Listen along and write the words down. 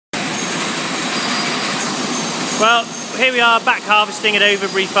Well, here we are back harvesting at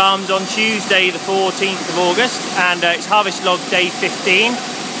Overbury Farms on Tuesday the 14th of August, and it's harvest log day 15.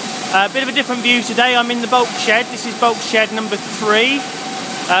 A bit of a different view today. I'm in the bulk shed. This is bulk shed number 3,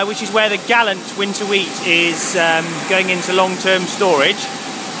 which is where the Gallant winter wheat is going into long-term storage.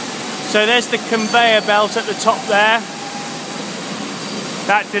 So there's the conveyor belt at the top there.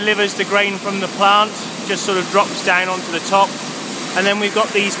 That delivers the grain from the plant, just sort of drops down onto the top. And then we've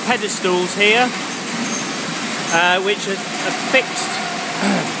got these pedestals here, which are fixed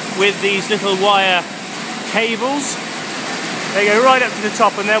with these little wire cables. They go right up to the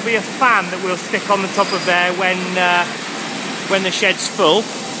top, and there'll be a fan that we'll stick on the top of there when the shed's full,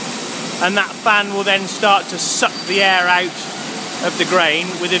 and that fan will then start to suck the air out of the grain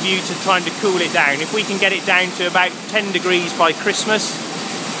with a view to trying to cool it down. If we can get it down to about 10 degrees by Christmas,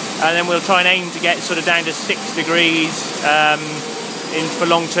 and then we'll try and aim to get sort of down to 6 degrees for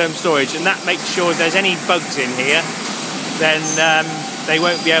long-term storage, and that makes sure if there's any bugs in here, then they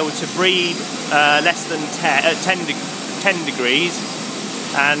won't be able to breed less than 10 degrees,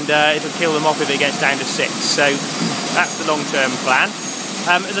 and it'll kill them off if it gets down to 6. So that's the long-term plan.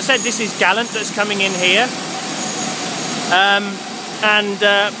 As I said, this is Gallant that's coming in here, and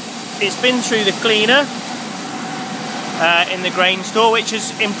it's been through the cleaner in the grain store, which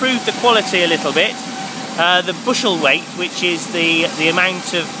has improved the quality a little bit. The bushel weight, which is the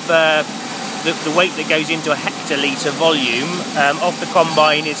amount of the weight that goes into a hectolitre volume of the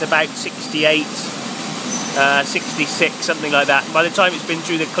combine, is about 68, 66, something like that. By the time it's been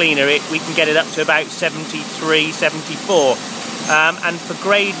through the cleaner, we can get it up to about 73, 74. And for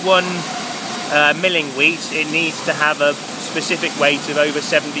grade 1 milling wheat, it needs to have a specific weight of over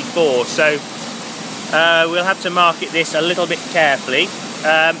 74. So we'll have to market this a little bit carefully.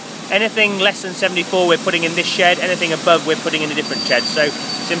 Anything less than 74 we're putting in this shed, anything above we're putting in a different shed. So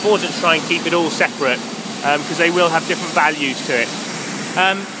it's important to try and keep it all separate, because they will have different values to it.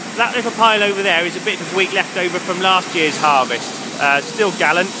 That little pile over there is a bit of wheat left over from last year's harvest, still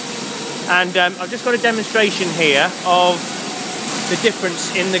Gallant. And I've just got a demonstration here of the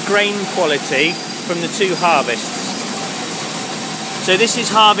difference in the grain quality from the two harvests. So this is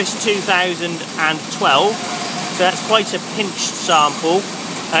harvest 2012, so that's quite a pinched sample.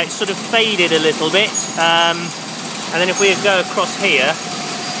 It's sort of faded a little bit, and then if we go across here,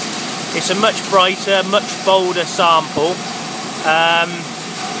 it's a much brighter, much bolder sample,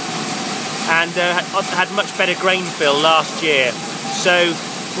 and had much better grain fill last year. So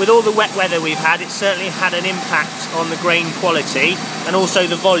with all the wet weather we've had, it's certainly had an impact on the grain quality and also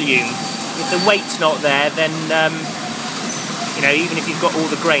the volume. If the weight's not there, then you know, even if you've got all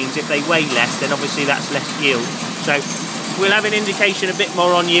the grains, if they weigh less, then obviously that's less yield. So we'll have an indication a bit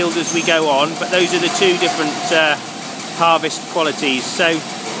more on yield as we go on, but those are the two different harvest qualities. So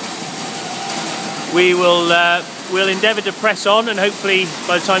we'll endeavour to press on, and hopefully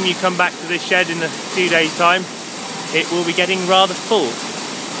by the time you come back to this shed in a few days' time, it will be getting rather full.